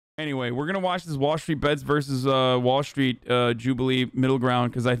Anyway, we're going to watch this Wall Street Bets versus Wall Street Jubilee middle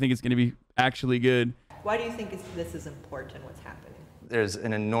ground because I think it's going to be actually good. Why do you think this is important, what's happening? There's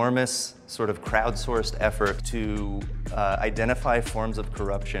an enormous sort of crowdsourced effort to identify forms of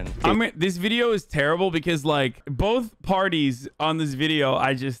corruption. This video is terrible because like both parties on this video,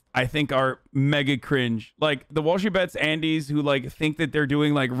 I think are mega cringe. Like the Wall Street Bets Andes who like think that they're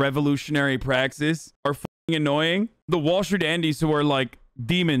doing like revolutionary praxis are fucking annoying. The Wall Street Andes who are like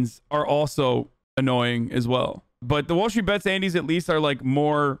demons are also annoying as well. But the Wall Street Bets Andes at least are like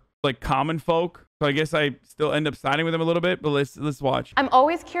more like common folk. So I guess I still end up siding with them a little bit, but let's watch. I'm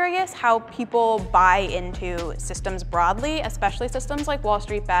always curious how people buy into systems broadly, especially systems like Wall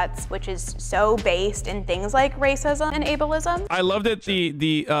Street Bets, which is so based in things like racism and ableism. I love that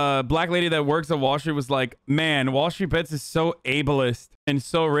the black lady that works at Wall Street was like, man, Wall Street Bets is so ableist and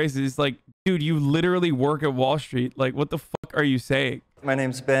so racist. It's like, dude, you literally work at Wall Street. Like, what the fuck are you saying? My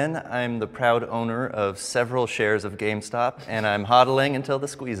name's Ben. I'm the proud owner of several shares of GameStop, and I'm hodling until the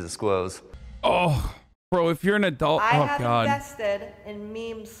squeezes close. Oh, bro, if you're an adult, I oh have God. invested in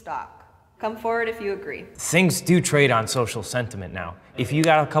meme stock. Come forward if you agree. Things do trade on social sentiment now. If you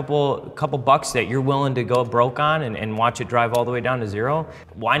got a couple bucks that you're willing to go broke on and watch it drive all the way down to zero,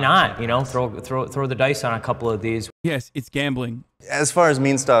 why not? You know, throw the dice on a couple of these. Yes, it's gambling. As far as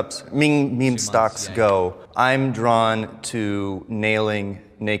meme stocks go, I'm drawn to nailing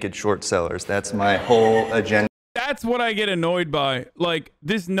naked short sellers. That's my whole agenda. That's what I get annoyed by. Like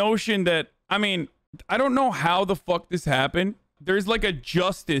this notion that, I mean, I don't know how the fuck this happened. There's like a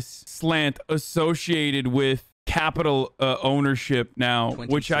justice slant associated with capital ownership now,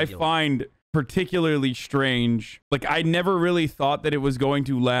 which I find particularly strange. Like I never really thought that it was going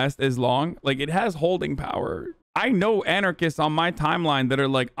to last as long. Like it has holding power. I know anarchists on my timeline that are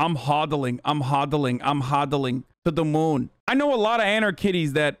like, I'm hodling to the moon. I know a lot of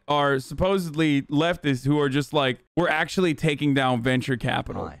anarchitties that are supposedly leftists who are just like, we're actually taking down venture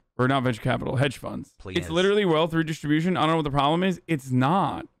capital. Or not venture capital, hedge funds. Please. It's literally wealth redistribution. I don't know what the problem is. It's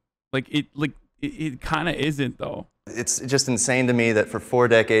not. Like it kind of isn't though. It's just insane to me that for 4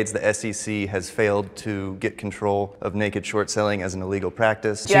 decades, the SEC has failed to get control of naked short selling as an illegal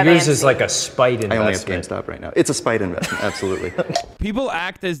practice. So yours is like a spite investment. I only have GameStop right now. It's a spite investment, absolutely. People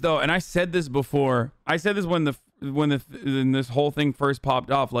act as though, and I said this before. I said this when this whole thing first popped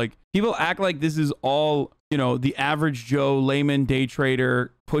off. Like people act like this is all, you know, the average Joe layman day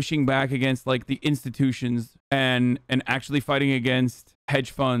trader pushing back against like the institutions and actually fighting against hedge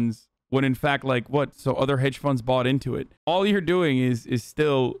funds. When in fact, like what? So other hedge funds bought into it. All you're doing is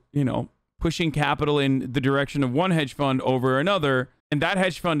still, you know, pushing capital in the direction of one hedge fund over another. And that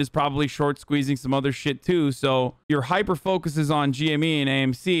hedge fund is probably short squeezing some other shit too. So your hyper focus is on GME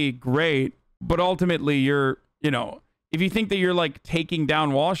and AMC. Great. But ultimately you're, you know, if you think that you're like taking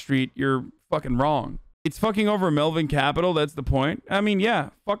down Wall Street, you're fucking wrong. It's fucking over Melvin Capital. That's the point. I mean, yeah,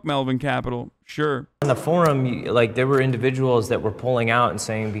 fuck Melvin Capital. Sure. On the forum, like there were individuals that were pulling out and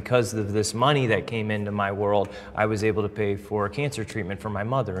saying, because of this money that came into my world, I was able to pay for cancer treatment for my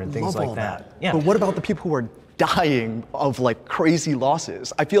mother and things like that. Yeah. But what about the people who are dying of like crazy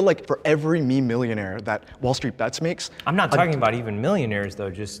losses? I feel like for every meme millionaire that Wall Street Bets makes, I'm not talking about even millionaires though,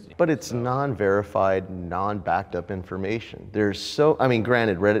 just. But it's non-verified, non-backed up information. There's so, I mean,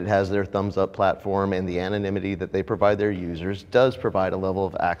 granted, Reddit has their thumbs up platform and the anonymity that they provide their users does provide a level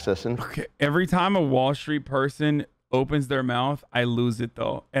of access. And okay, every time a Wall Street person opens their mouth, I lose it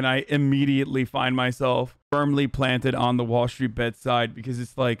though. And I immediately find myself firmly planted on the Wall Street Bet side because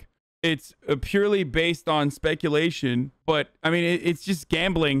it's like, it's purely based on speculation, but I mean, it's just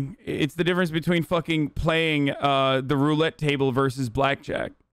gambling. It's the difference between fucking playing the roulette table versus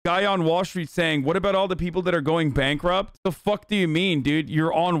blackjack. Guy on Wall Street saying, what about all the people that are going bankrupt? The fuck do you mean, dude?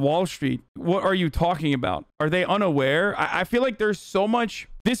 You're on Wall Street. What are you talking about? Are they unaware? I feel like there's so much.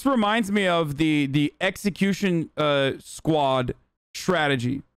 This reminds me of the execution squad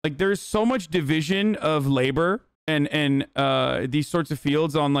strategy. Like there's so much division of labor and these sorts of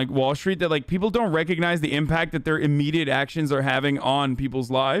fields on like Wall Street that like people don't recognize the impact that their immediate actions are having on people's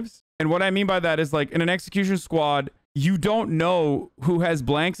lives. And what I mean by that is like in an execution squad, you don't know who has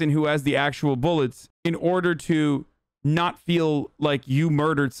blanks and who has the actual bullets in order to not feel like you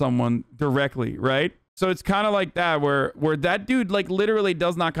murdered someone directly, right? So it's kind of like that where that dude like literally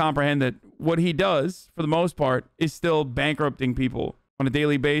does not comprehend that what he does for the most part is still bankrupting people on a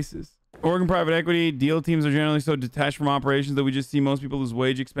daily basis. Oregon private equity deal teams are generally so detached from operations that we just see most people lose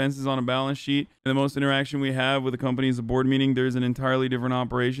wage expenses on a balance sheet. And the most interaction we have with a company is a board meeting. There's an entirely different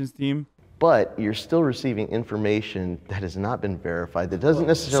operations team. but you're still receiving information that has not been verified, that doesn't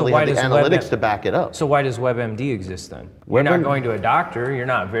necessarily have the analytics to back it up. So why does WebMD exist then? You're not going to a doctor, you're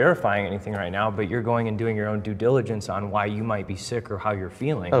not verifying anything right now, but you're going and doing your own due diligence on why you might be sick or how you're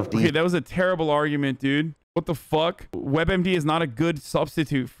feeling. Okay, that was a terrible argument, dude. What the fuck? WebMD is not a good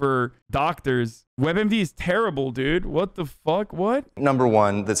substitute for doctors. WebMD is terrible, dude. What the fuck? What? Number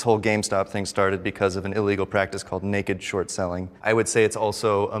one, this whole GameStop thing started because of an illegal practice called naked short selling. I would say it's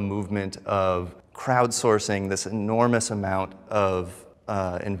also a movement of crowdsourcing this enormous amount of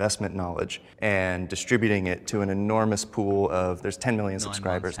investment knowledge and distributing it to an enormous pool of, there's 10 million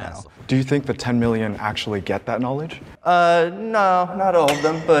subscribers now. Do you think the 10 million actually get that knowledge? No, not all of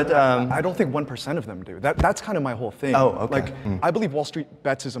them, but I don't think 1% of them do. That's kind of my whole thing. Oh, okay. Like, I believe Wall Street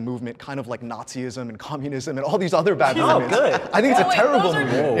Bets is a movement kind of like Nazism and communism and all these other bad movements. Good. I think it's a terrible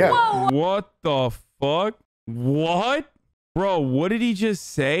movement. Yeah. What the fuck? What? Bro, what did he just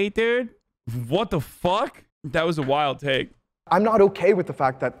say, dude? What the fuck? That was a wild take. I'm not okay with the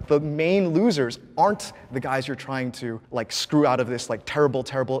fact that the main losers aren't the guys you're trying to like screw out of this like terrible,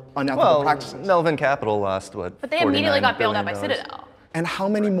 unethical practices. Melvin Capital lost what? But they immediately got bailed out by $49 billion. Citadel. And how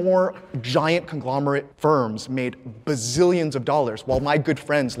many more giant conglomerate firms made bazillions of dollars while my good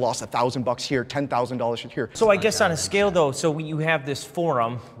friends lost $1,000 here, $10,000 here? So I guess on a scale though, so you have this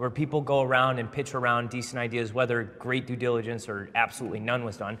forum where people go around and pitch around decent ideas, whether great due diligence or absolutely none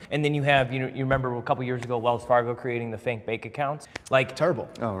was done. And then you have, you remember a couple years ago, Wells Fargo creating the fake bank accounts? Like, Terrible.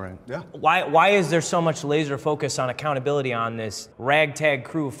 Oh, right. Yeah. why is there so much laser focus on accountability on this ragtag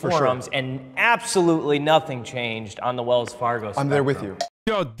crew of forums and absolutely nothing changed on the Wells Fargo I'm there with you.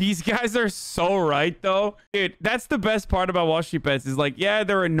 Yo, these guys are so right, though. Dude, that's the best part about Wall Street Bets is like, yeah,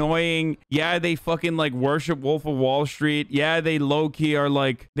 they're annoying. Yeah, they fucking like worship Wolf of Wall Street. Yeah, they low-key are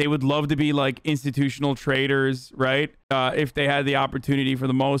like, they would love to be like institutional traders, right? If they had the opportunity for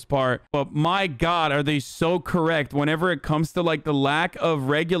the most part. But my God, are they so correct whenever it comes to like the lack of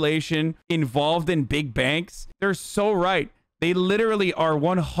regulation involved in big banks? They're so right. They literally are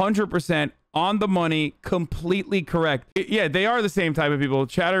 100% on the money, completely correct. Yeah, they are the same type of people.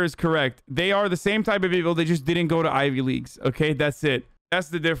 Chatter is correct. They are the same type of people. They just didn't go to Ivy Leagues. Okay, that's it. That's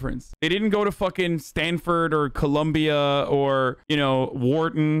the difference. They didn't go to fucking Stanford or Columbia or, you know,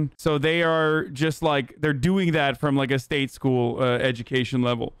 Wharton. So they are just like, they're doing that from like a state school education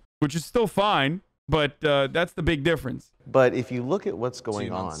level, which is still fine. But that's the big difference. But if you look at what's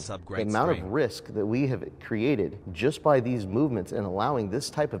going on, the amount of risk that we have created just by these movements and allowing this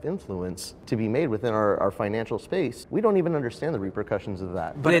type of influence to be made within our financial space, we don't even understand the repercussions of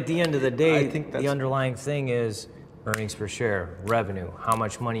that. But at the end of the day, the underlying thing is earnings per share, revenue, how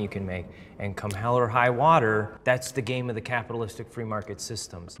much money you can make. And come hell or high water, that's the game of the capitalistic free market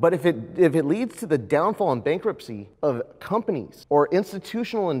systems. But if it leads to the downfall and bankruptcy of companies or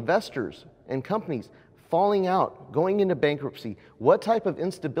institutional investors and companies falling out, going into bankruptcy, what type of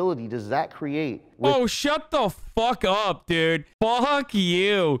instability does that create? Oh, shut the fuck up, dude. Fuck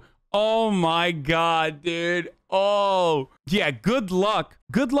you. Oh my God, dude. Oh, yeah, good luck.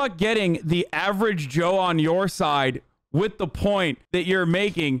 Good luck getting the average Joe on your side with the point that you're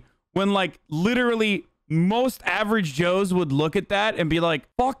making when, like, literally most average Joes would look at that and be like,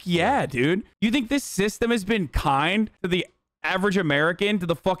 fuck yeah, dude. You think this system has been kind to the average American, to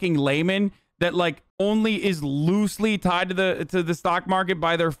the fucking layman that, like, only is loosely tied to the stock market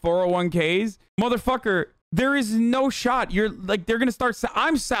by their 401ks? Motherfucker, there is no shot. You're like, they're gonna start.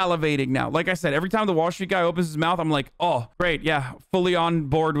 I'm salivating now. Like I said, every time the Wall Street guy opens his mouth, I'm like, oh, great, yeah, fully on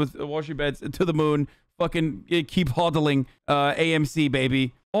board with Wall Street Bets to the moon. Fucking keep hodling AMC,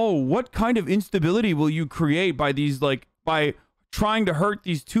 baby. Oh, what kind of instability will you create by these, like, by trying to hurt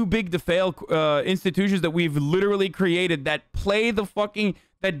these too big to fail institutions that we've literally created, that play the fucking,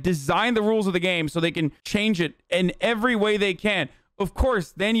 that design the rules of the game so they can change it in every way they can. Of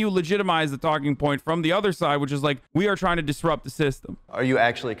course, then you legitimize the talking point from the other side, which is like, we are trying to disrupt the system. Are you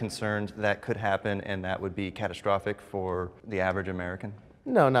actually concerned that could happen and that would be catastrophic for the average American?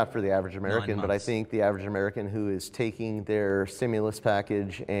 No, not for the average American, but I think the average American who is taking their stimulus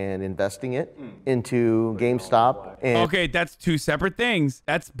package and investing it into GameStop. And okay, that's two separate things.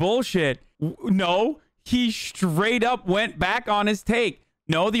 That's bullshit. No, he straight up went back on his take.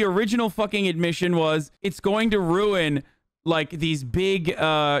 No, the original fucking admission was it's going to ruin, like, these big,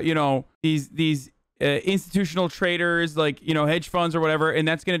 you know, these institutional traders, like, you know, hedge funds or whatever, and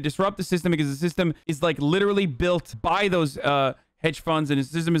that's going to disrupt the system because the system is, like, literally built by those hedge funds, and his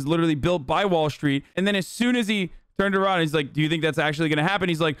system is literally built by Wall Street. And then as soon as he turned around, he's like, do you think that's actually going to happen?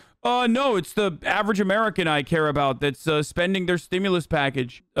 He's like, no, it's the average American I care about that's spending their stimulus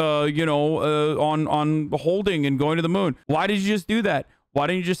package, you know, on holding and going to the moon. Why did you just do that? Why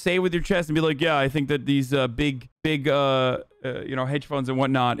didn't you just say it with your chest and be like, yeah, I think that these big hedge funds and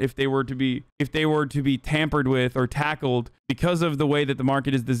whatnot, if they were to be tampered with or tackled because of the way that the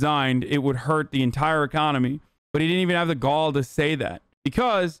market is designed, it would hurt the entire economy. But he didn't even have the gall to say that,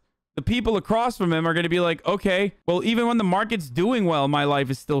 because the people across from him are going to be like, okay, well, even when the market's doing well, my life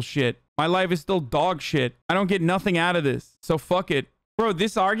is still shit. My life is still dog shit. I don't get nothing out of this. So fuck it. Bro,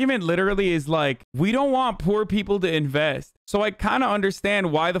 this argument literally is like, we don't want poor people to invest. So I kind of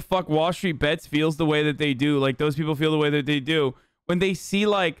understand why the fuck Wall Street Bets feels the way that they do. Like, those people feel the way that they do when they see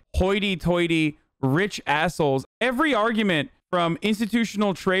like hoity-toity rich assholes. Every argument from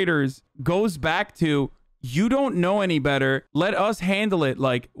institutional traders goes back to, you don't know any better. Let us handle it.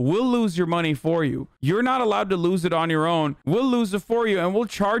 Like, we'll lose your money for you. You're not allowed to lose it on your own. We'll lose it for you, and we'll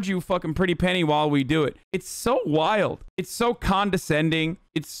charge you fucking pretty penny while we do it. It's so wild. It's so condescending.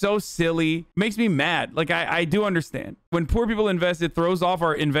 It's so silly. It makes me mad. Like, I do understand. When poor people invest, it throws off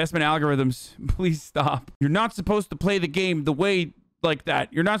our investment algorithms. Please stop. You're not supposed to play the game the way like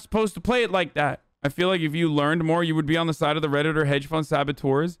that. You're not supposed to play it like that. I feel like if you learned more, you would be on the side of the Reddit or hedge fund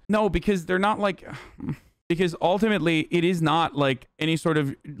saboteurs. No, because they're not like... Because ultimately, it is not like any sort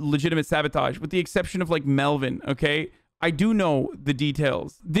of legitimate sabotage, with the exception of like Melvin, okay? I do know the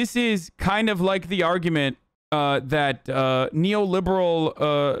details. This is kind of like the argument that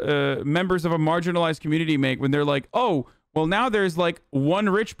neoliberal members of a marginalized community make when they're like, oh, well, now there's like one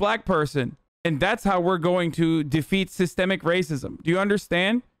rich black person, and that's how we're going to defeat systemic racism. Do you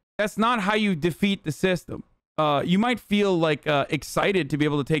understand? That's not how you defeat the system. You might feel like excited to be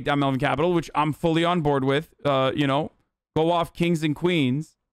able to take down Melvin Capital, which I'm fully on board with. You know, go off kings and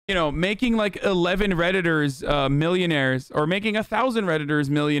queens. You know, making like 11 Redditors millionaires, or making 1,000 Redditors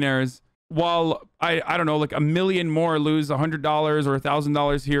millionaires, while I don't know, like 1 million more lose $100 or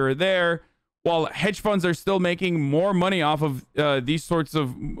 $1,000 here or there, while hedge funds are still making more money off of these sorts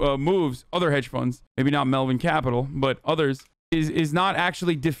of moves. Other hedge funds, maybe not Melvin Capital, but others, is not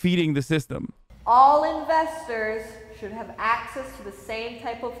actually defeating the system. All investors should have access to the same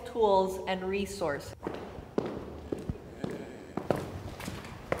type of tools and resources.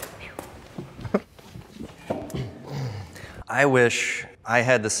 I wish I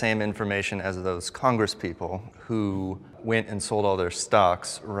had the same information as those Congress people who went and sold all their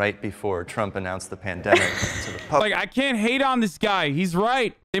stocks right before Trump announced the pandemic to the public. Like, I can't hate on this guy. He's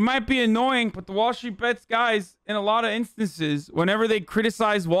right. They might be annoying, but the Wall Street Bets guys, in a lot of instances, whenever they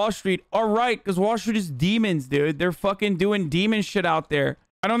criticize Wall Street, are right, because Wall Street is demons, dude. They're fucking doing demon shit out there.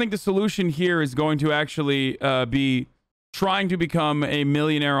 I don't think the solution here is going to actually be trying to become a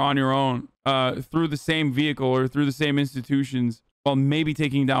millionaire on your own through the same vehicle or through the same institutions, while maybe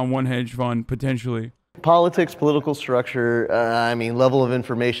taking down one hedge fund, potentially. Politics, political structure, I mean, level of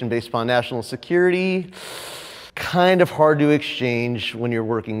information based upon national security, kind of hard to exchange when you're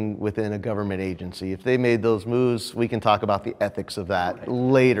working within a government agency. If they made those moves, we can talk about the ethics of that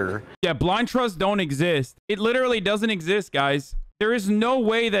later. Yeah, blind trust don't exist. It literally doesn't exist, guys. There is no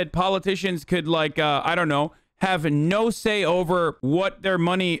way that politicians could, like, I don't know, have no say over what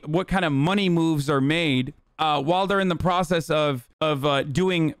kind of money moves are made while they're in the process of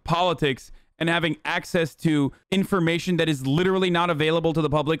doing politics, and having access to information that is literally not available to the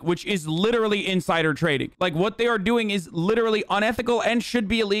public, which is literally insider trading. Like, what they are doing is literally unethical and should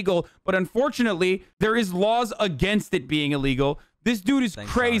be illegal, but unfortunately, there is laws against it being illegal. This dude is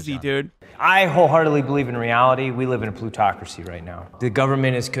crazy, dude. I wholeheartedly believe in reality. We live in a plutocracy right now. The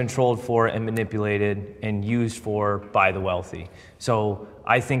government is controlled for and manipulated and used for by the wealthy. So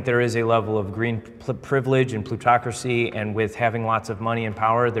I think there is a level of green privilege and plutocracy, and with having lots of money and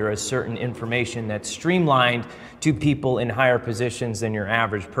power, there is certain information that's streamlined to people in higher positions than your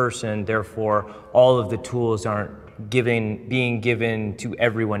average person. Therefore, all of the tools aren't being given to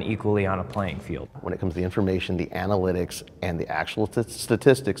everyone equally on a playing field. When it comes to the information, the analytics, and the actual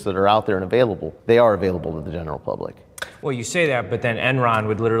statistics that are out there and available, they are available to the general public. Well, you say that, but then Enron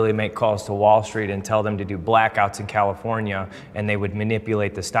would literally make calls to Wall Street and tell them to do blackouts in California, and they would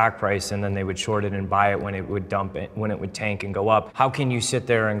manipulate the stock price, and then they would short it and buy it when it would dump it, when it would tank and go up. How can you sit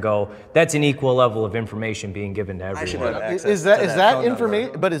there and go, that's an equal level of information being given to everyone? Is that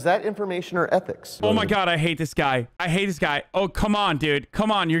information? But is that information or ethics? Oh my God, I hate this guy. I hate this guy. Oh, come on, dude.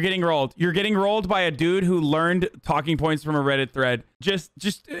 Come on, you're getting rolled. You're getting rolled by a dude who learned talking points from a Reddit thread.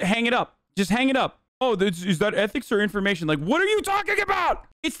 Just hang it up. Just hang it up. Oh, is that ethics or information? Like, what are you talking about?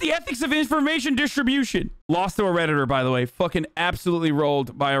 It's the ethics of information distribution. Lost to a Redditor, by the way. Fucking absolutely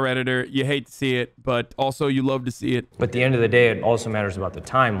rolled by a Redditor. You hate to see it, but also you love to see it. But at the end of the day, it also matters about the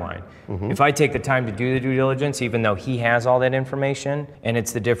timeline. If I take the time to do the due diligence, even though he has all that information, and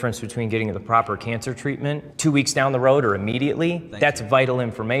it's the difference between getting the proper cancer treatment 2 weeks down the road or immediately, that's vital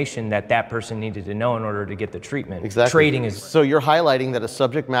information that that person needed to know in order to get the treatment. Exactly. Trading is... So you're highlighting that a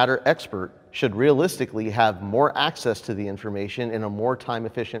subject matter expert should realistically have more access to the information in a more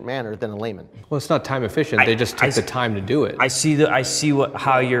time-efficient manner than a layman. Well, it's not time efficient. They just took the time to do it. I see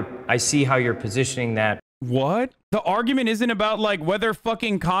how you're positioning that. What? The argument isn't about like whether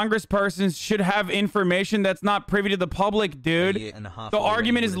fucking congresspersons should have information that's not privy to the public, dude. The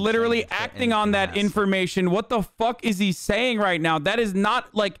argument is literally acting on that information. What the fuck is he saying right now? That is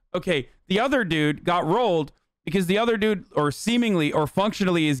not like, okay, the other dude got rolled because the other dude, or seemingly or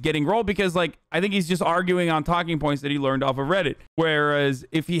functionally, is getting rolled because, like, I think he's just arguing on talking points that he learned off of Reddit. Whereas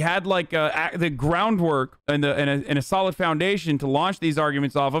if he had like the groundwork and a solid foundation to launch these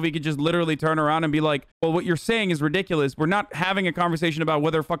arguments off of, he could just literally turn around and be like, well, what you're saying is ridiculous. We're not having a conversation about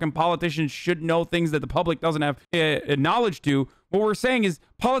whether fucking politicians should know things that the public doesn't have knowledge to. What we're saying is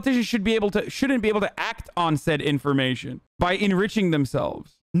politicians shouldn't be able to act on said information by enriching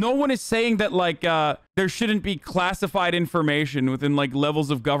themselves. No one is saying that, like, there shouldn't be classified information within, like,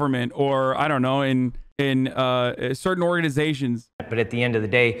 levels of government or, I don't know, in certain organizations. But at the end of the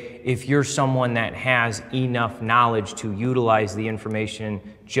day, if you're someone that has enough knowledge to utilize the information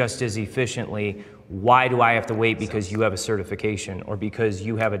just as efficiently, why do I have to wait because you have a certification or because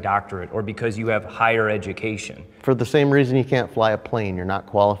you have a doctorate or because you have higher education? For the same reason you can't fly a plane. You're not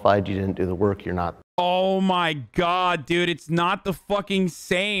qualified, you didn't do the work, you're not. Oh my God, dude, it's not the fucking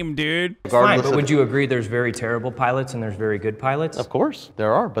same, dude. Fine, but would you agree there's very terrible pilots and there's very good pilots? Of course,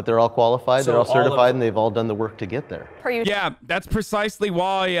 there are, but they're all qualified, they're all certified, and they've all done the work to get there. Yeah, that's precisely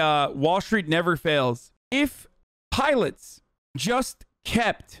why Wall Street never fails. If pilots just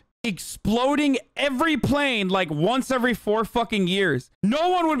kept exploding every plane like once every 4 fucking years, no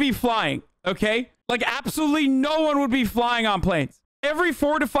one would be flying, okay? Like, absolutely no one would be flying on planes. Every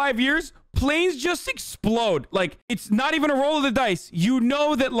 4 to 5 years, planes just explode. Like, it's not even a roll of the dice. You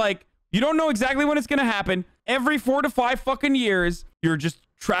know that, like, you don't know exactly when it's going to happen. Every 4 to 5 fucking years, you're just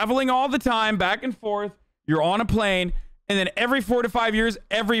traveling all the time, back and forth. You're on a plane. And then every 4 to 5 years,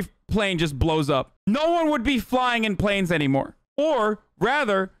 every plane just blows up. No one would be flying in planes anymore. Or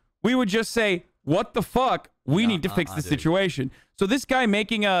rather, we would just say, what the fuck? We need to fix the situation. So this guy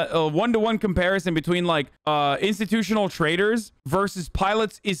making a one-to-one comparison between, like, institutional traders versus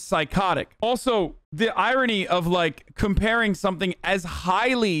pilots is psychotic. Also, the irony of, like, comparing something as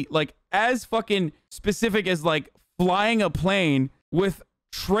highly, like, as fucking specific as, like, flying a plane with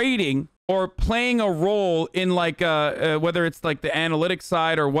trading or playing a role in, like, whether it's, like, the analytics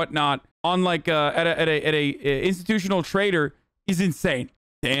side or whatnot on, like, at a institutional trader is insane.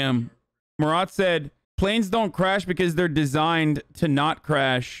 Damn. Murat said, planes don't crash because they're designed to not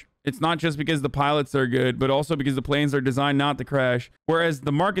crash. It's not just because the pilots are good, but also because the planes are designed not to crash. Whereas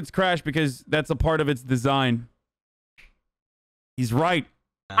the markets crash because that's a part of its design. He's right.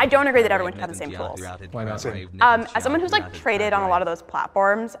 I don't agree that everyone should have the same tools. Why not? As someone who's like traded on a lot of those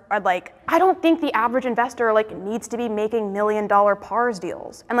platforms, I don't think the average investor like needs to be making $1 million pars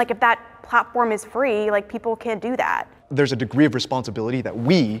deals. And like if that platform is free, like people can't do that. There's a degree of responsibility that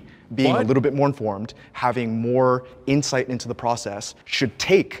we, being a little bit more informed, having more insight into the process, should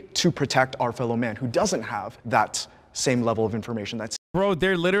take to protect our fellow man who doesn't have that same level of information. Bro,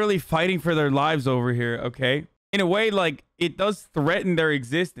 they're literally fighting for their lives over here, okay? In a way, like, it does threaten their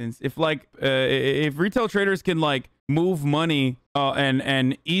existence. If, like, if retail traders can, like, move money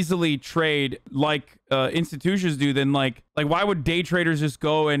and easily trade like institutions do, then, like why would day traders just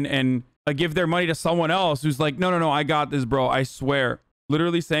go and give their money to someone else who's like, no, I got this, bro, I swear.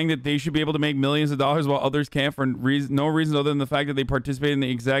 Literally saying that they should be able to make millions of dollars while others can't for no reason other than the fact that they participate in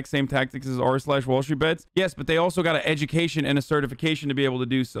the exact same tactics as r/WallStreetBets. Yes, but they also got an education and a certification to be able to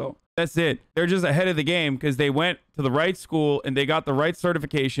do so. That's it. They're just ahead of the game because they went to the right school and they got the right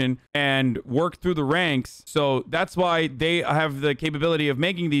certification and worked through the ranks. So that's why they have the capability of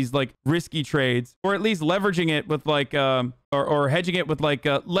making these like risky trades, or at least leveraging it with like or hedging it with like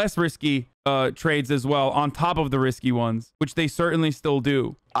less risky trades as well on top of the risky ones, which they certainly still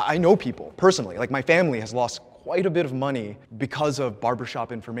do. I know people personally, like my family has lost quite a bit of money because of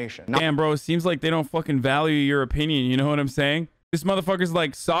barbershop information. Damn, bro, it seems like they don't fucking value your opinion. You know what I'm saying? This motherfucker's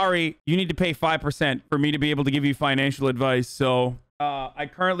like, sorry, you need to pay 5% for me to be able to give you financial advice. So I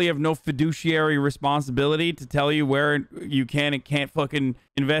currently have no fiduciary responsibility to tell you where you can and can't fucking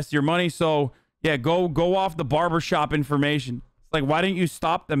invest your money. So yeah, go off the barbershop information. Like, why didn't you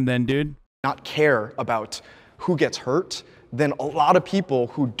stop them then, dude? not care about who gets hurt, then a lot of people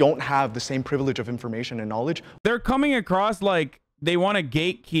who don't have the same privilege of information and knowledge. They're coming across like they want to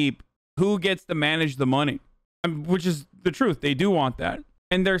gatekeep who gets to manage the money, which is the truth. They do want that.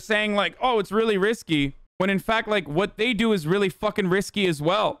 And they're saying like, oh, it's really risky, when in fact, like what they do is really fucking risky as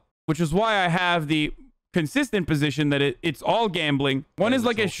well, which is why I have the consistent position that it's all gambling. One is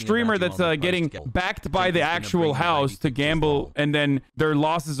like a streamer that's getting backed by the actual house to gamble, and then their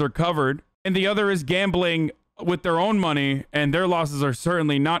losses are covered. And the other is gambling with their own money, and their losses are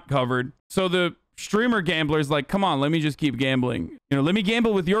certainly not covered. So the streamer gambler's like, come on, let me just keep gambling. You know, let me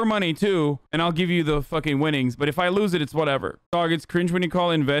gamble with your money too, and I'll give you the fucking winnings. But if I lose it, it's whatever. Dog, it's cringe when you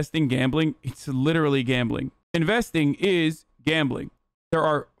call investing gambling. It's literally gambling. Investing is gambling. There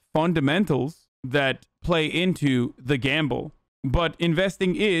are fundamentals that play into the gamble, but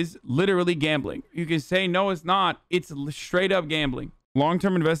investing is literally gambling. You can say, no, it's not. It's straight up gambling.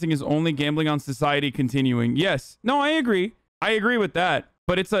 Long-term investing is only gambling on society continuing. Yes. No, I agree. I agree with that.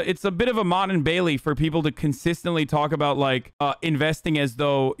 But it's a bit of a Mott and Bailey for people to consistently talk about like investing as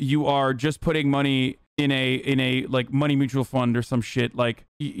though you are just putting money in a like money mutual fund or some shit. Like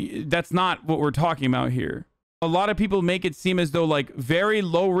that's not what we're talking about here. A lot of people make it seem as though like very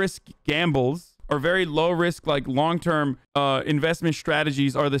low risk gambles or very low risk like long-term investment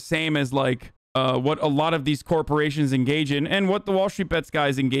strategies are the same as like what a lot of these corporations engage in, and what the WallStreetBets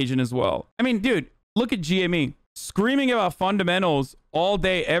guys engage in as well. I mean, dude, look at GME. Screaming about fundamentals all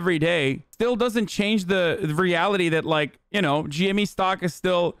day, every day, still doesn't change the reality that, like, you know, GME stock is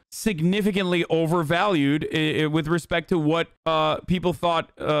still significantly overvalued with respect to what people thought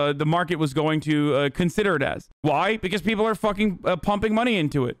the market was going to consider it as. Why? Because people are fucking pumping money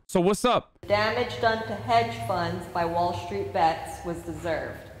into it. So what's up? The damage done to hedge funds by WallStreetBets was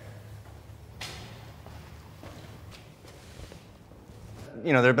deserved.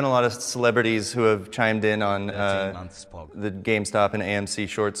 You know, there have been a lot of celebrities who have chimed in on the GameStop and AMC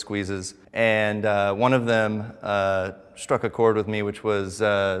short squeezes. And one of them struck a chord with me, which was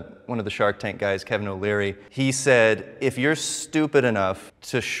one of the Shark Tank guys, Kevin O'Leary. He said, if you're stupid enough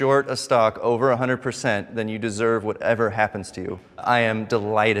to short a stock over 100%, then you deserve whatever happens to you. I am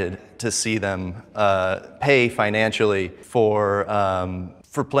delighted to see them pay financially for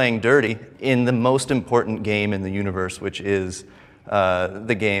playing dirty in the most important game in the universe, which is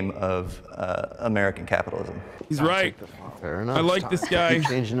the game of American capitalism. He's right. Fair enough. I like this guy.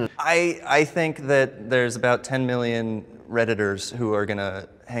 I think that there's about 10 million Redditors who are going to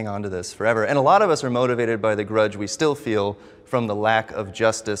hang on to this forever. And a lot of us are motivated by the grudge we still feel from the lack of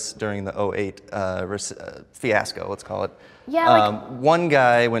justice during the 2008 fiasco, let's call it. Yeah, one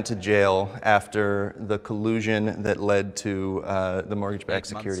guy went to jail after the collusion that led to the mortgage-backed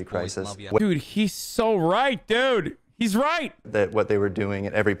security crisis. Dude, he's so right, dude. He's right. That what they were doing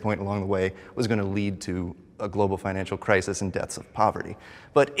at every point along the way was going to lead to a global financial crisis and deaths of poverty.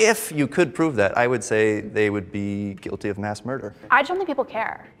 But if you could prove that, I would say they would be guilty of mass murder. I just don't think people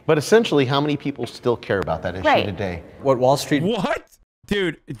care. But essentially, how many people still care about that issue today? What Wall Street... What?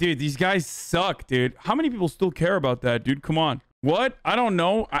 Dude, these guys suck, dude. How many people still care about that, dude? Come on. What? I don't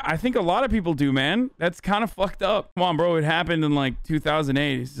know. I think a lot of people do, man. That's kind of fucked up. Come on, bro. It happened in like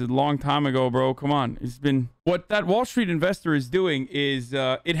 2008. It's a long time ago, bro. Come on. It's been... What that Wall Street investor is doing is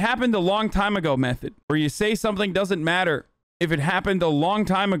it happened a long time ago method, where you say something doesn't matter if it happened a long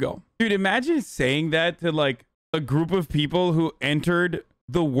time ago. Dude, imagine saying that to like a group of people who entered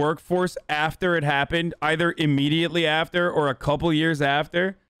the workforce after it happened, either immediately after or a couple years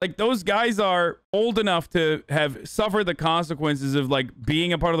after. Like, those guys are old enough to have suffered the consequences of like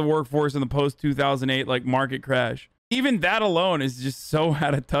being a part of the workforce in the post 2008 like market crash. Even that alone is just so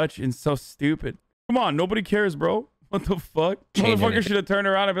out of touch and so stupid. Come on, nobody cares, bro. What the fuck? Motherfucker should have turned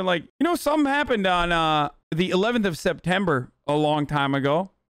around and been like, you know, something happened on the 11th of September a long time ago.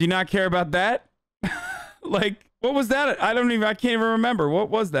 Do you not care about that? Like, what was that? I can't even remember. What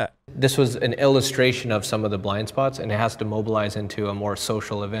was that? This was an illustration of some of the blind spots, and it has to mobilize into a more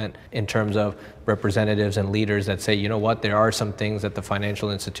social event in terms of representatives and leaders that say, you know what, there are some things that the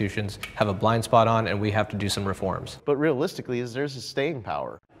financial institutions have a blind spot on, and we have to do some reforms. But realistically, there's a staying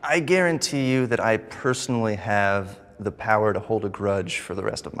power. I guarantee you that I personally have the power to hold a grudge for the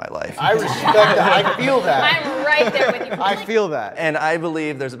rest of my life. I respect that. I feel that. I'm right there with you. I feel that. And I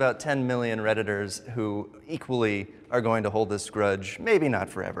believe there's about 10 million Redditors who equally are going to hold this grudge, maybe not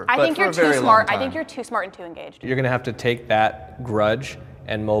forever, I but think for you're a very too long smart. time. I think you're too smart and too engaged. You're going to have to take that grudge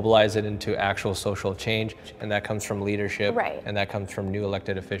and mobilize it into actual social change, and that comes from leadership, and that comes from new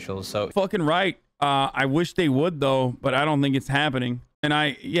elected officials. So fucking right. I wish they would though, but I don't think it's happening. And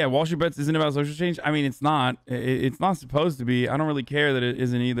WallStreetBets isn't about social change. I mean, it's not. It's not supposed to be. I don't really care that it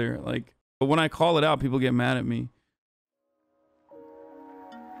isn't either. Like, But when I call it out, people get mad at me.